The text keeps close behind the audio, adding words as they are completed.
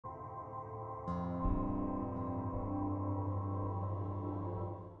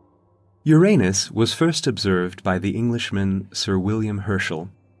Uranus was first observed by the Englishman Sir William Herschel,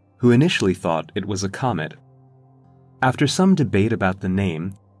 who initially thought it was a comet. After some debate about the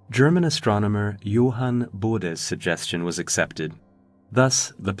name, German astronomer Johann Bode's suggestion was accepted.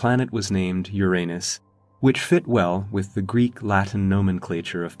 Thus, the planet was named Uranus, which fit well with the Greek-Latin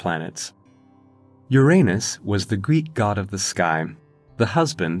nomenclature of planets. Uranus was the Greek god of the sky, the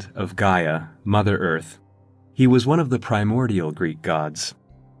husband of Gaia, Mother Earth. He was one of the primordial Greek gods.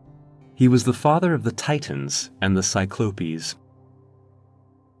 He was the father of the Titans and the Cyclopes.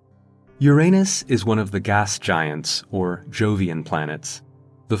 Uranus is one of the gas giants, or Jovian planets,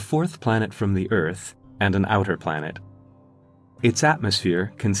 the fourth planet from the Earth and an outer planet. Its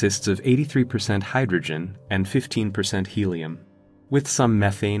atmosphere consists of 83% hydrogen and 15% helium, with some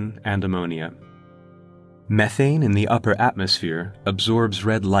methane and ammonia. Methane in the upper atmosphere absorbs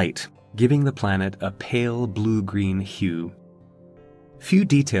red light, giving the planet a pale blue-green hue. Few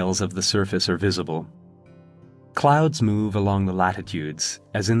details of the surface are visible. Clouds move along the latitudes,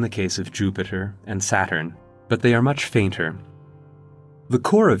 as in the case of Jupiter and Saturn, but they are much fainter. The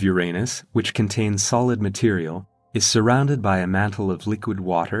core of Uranus, which contains solid material, is surrounded by a mantle of liquid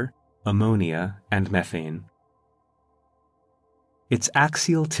water, ammonia, and methane. Its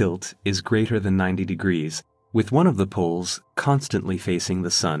axial tilt is greater than 90 degrees, with one of the poles constantly facing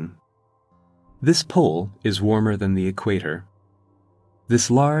the Sun. This pole is warmer than the equator. This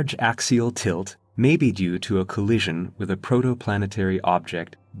large axial tilt may be due to a collision with a protoplanetary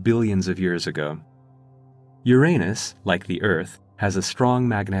object billions of years ago. Uranus, like the Earth, has a strong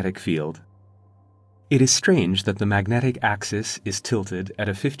magnetic field. It is strange that the magnetic axis is tilted at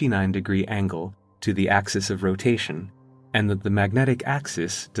a 59-degree angle to the axis of rotation, and that the magnetic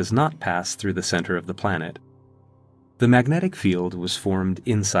axis does not pass through the center of the planet. The magnetic field was formed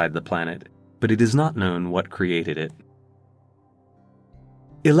inside the planet, but it is not known what created it.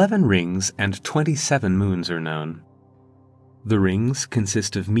 11 rings and 27 moons are known. The rings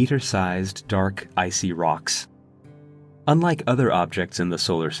consist of meter-sized, dark, icy rocks. Unlike other objects in the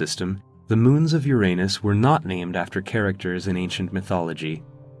solar system, the moons of Uranus were not named after characters in ancient mythology,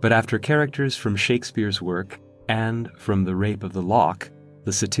 but after characters from Shakespeare's work and from The Rape of the Lock,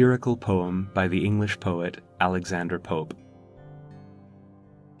 the satirical poem by the English poet Alexander Pope.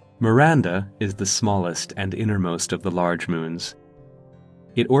 Miranda is the smallest and innermost of the large moons.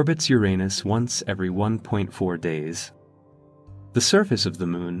 It orbits Uranus once every 1.4 days. The surface of the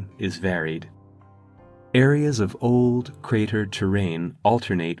moon is varied. Areas of old, cratered terrain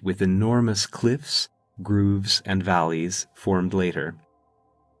alternate with enormous cliffs, grooves, and valleys formed later.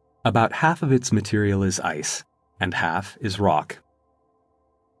 About half of its material is ice, and half is rock.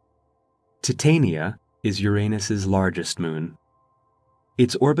 Titania is Uranus's largest moon.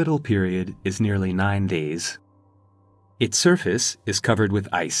 Its orbital period is nearly 9 days. Its surface is covered with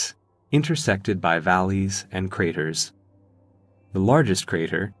ice, intersected by valleys and craters. The largest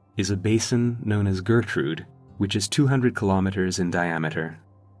crater is a basin known as Gertrude, which is 200 kilometers in diameter.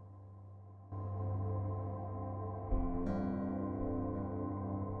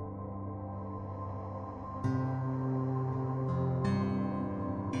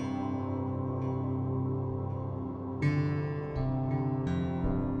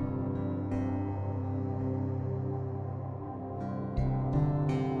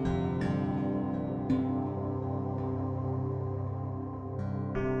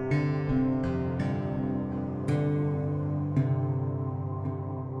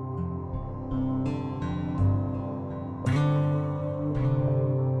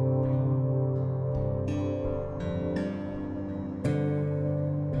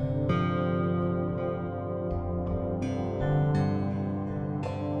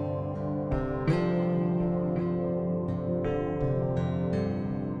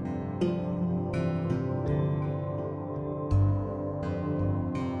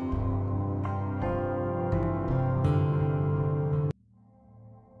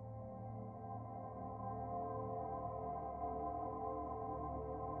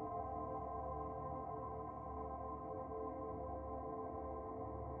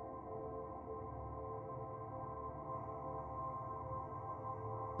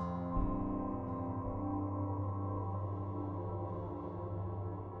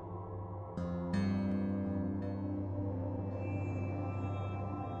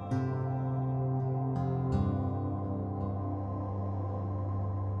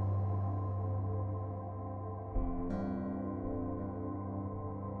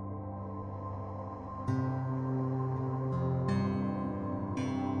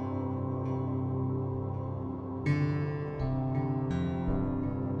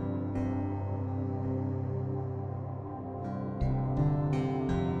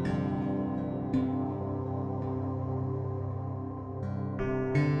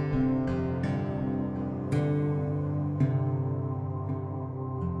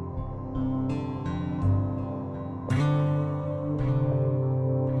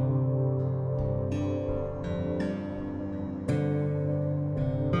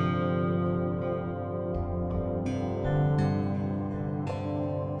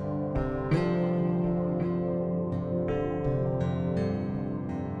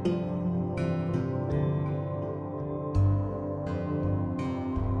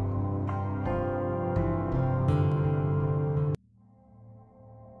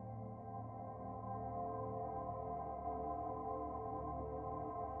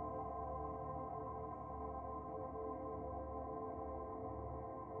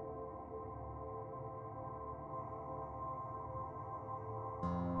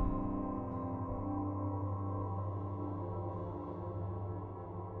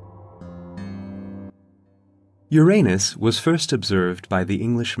 Uranus was first observed by the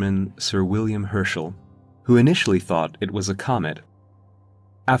Englishman Sir William Herschel, who initially thought it was a comet.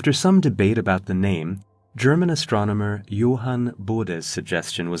 After some debate about the name, German astronomer Johann Bode's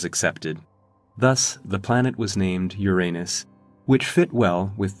suggestion was accepted. Thus, the planet was named Uranus, which fit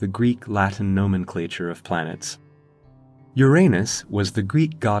well with the Greek-Latin nomenclature of planets. Uranus was the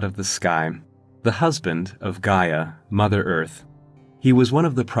Greek god of the sky, the husband of Gaia, Mother Earth. He was one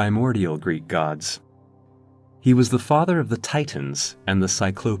of the primordial Greek gods. He was the father of the Titans and the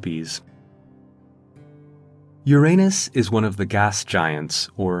Cyclopes. Uranus is one of the gas giants,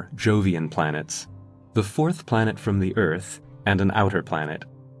 or Jovian planets, the fourth planet from the Earth and an outer planet.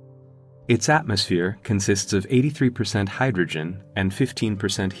 Its atmosphere consists of 83% hydrogen and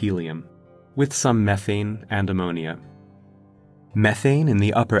 15% helium, with some methane and ammonia. Methane in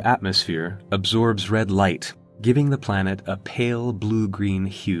the upper atmosphere absorbs red light, giving the planet a pale blue-green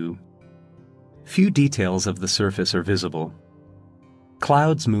hue. Few details of the surface are visible.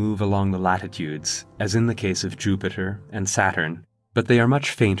 Clouds move along the latitudes, as in the case of Jupiter and Saturn, but they are much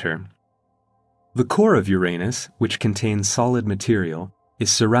fainter. The core of Uranus, which contains solid material,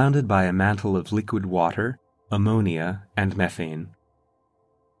 is surrounded by a mantle of liquid water, ammonia, and methane.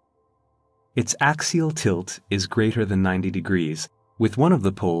 Its axial tilt is greater than 90 degrees, with one of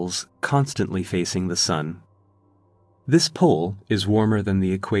the poles constantly facing the Sun. This pole is warmer than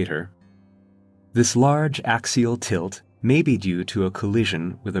the equator. This large axial tilt may be due to a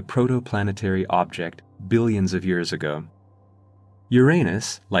collision with a protoplanetary object billions of years ago.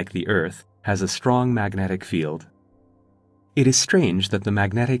 Uranus, like the Earth, has a strong magnetic field. It is strange that the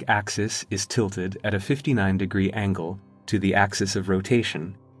magnetic axis is tilted at a 59-degree angle to the axis of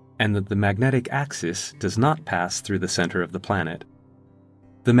rotation, and that the magnetic axis does not pass through the center of the planet.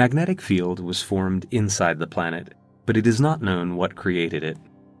 The magnetic field was formed inside the planet, but it is not known what created it.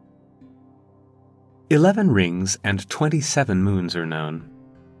 11 rings and 27 moons are known.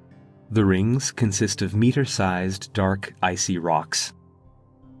 The rings consist of meter-sized, dark, icy rocks.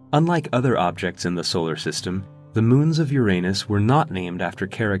 Unlike other objects in the solar system, the moons of Uranus were not named after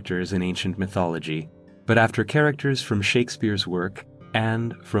characters in ancient mythology, but after characters from Shakespeare's work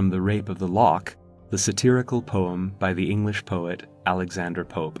and from The Rape of the Lock, the satirical poem by the English poet Alexander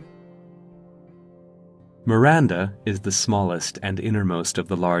Pope. Miranda is the smallest and innermost of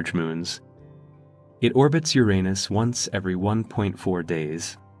the large moons. It orbits Uranus once every 1.4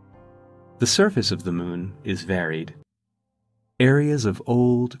 days. The surface of the moon is varied. Areas of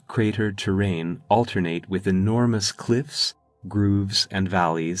old, cratered terrain alternate with enormous cliffs, grooves, and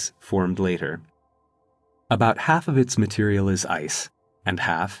valleys formed later. About half of its material is ice, and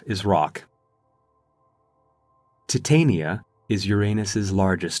half is rock. Titania is Uranus's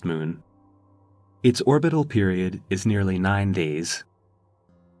largest moon. Its orbital period is nearly 9 days.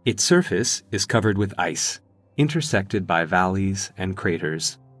 Its surface is covered with ice, intersected by valleys and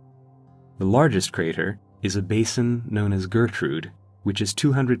craters. The largest crater is a basin known as Gertrude, which is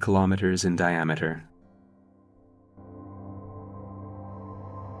 200 kilometers in diameter.